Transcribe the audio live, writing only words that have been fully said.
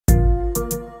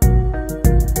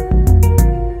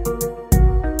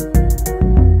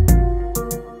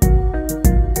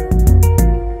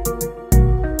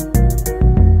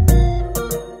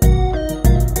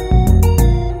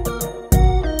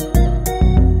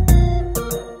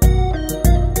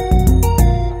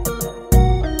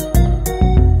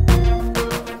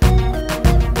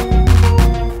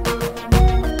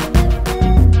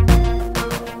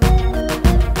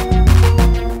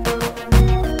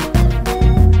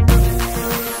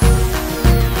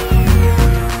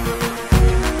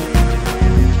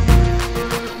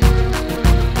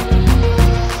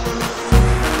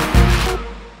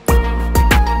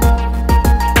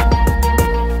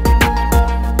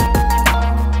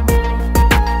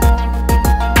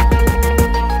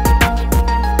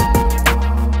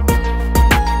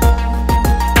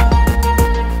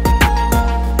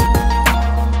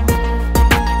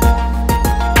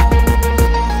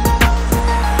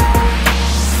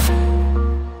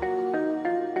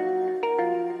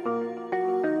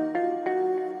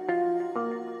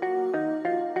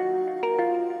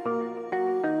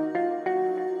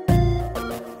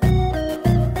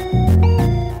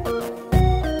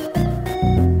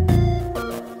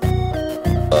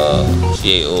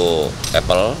CEO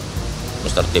Apple,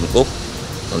 Mr. Tim Cook,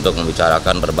 untuk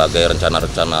membicarakan berbagai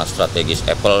rencana-rencana strategis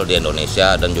Apple di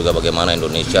Indonesia dan juga bagaimana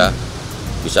Indonesia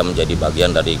bisa menjadi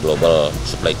bagian dari global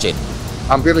supply chain.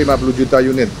 Hampir 50 juta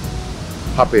unit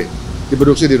HP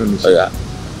diproduksi di Indonesia. Oh, ya.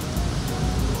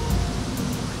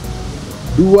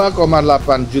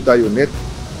 2,8 juta unit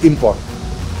impor.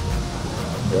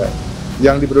 Ya.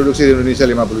 Yang diproduksi di Indonesia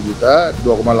 50 juta,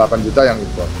 2,8 juta yang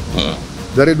impor.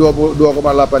 Dari 2,8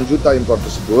 juta impor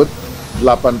tersebut,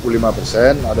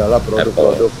 85% adalah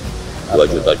produk-produk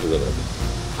 2 juta juga berarti.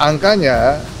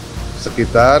 Angkanya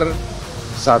sekitar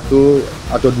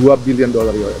 1 atau 2 billion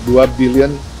dolar, 2 billion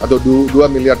atau 2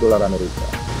 miliar dolar Amerika.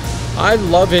 I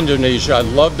love Indonesia. I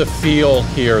love the feel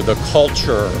here, the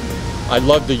culture. I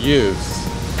love the youth,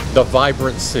 the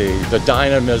vibrancy, the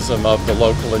dynamism of the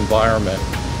local environment.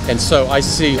 And so I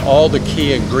see all the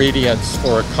key ingredients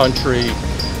for a country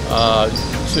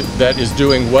that is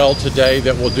doing well today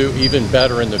that will do even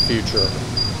better in the future.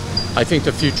 I think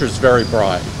the future is very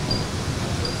bright.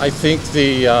 I think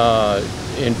the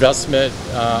investment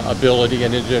ability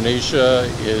in Indonesia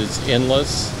is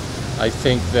endless. I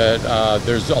think that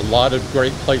there's a lot of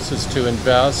great places to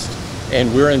invest,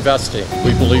 and we're investing.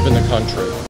 We believe in the country.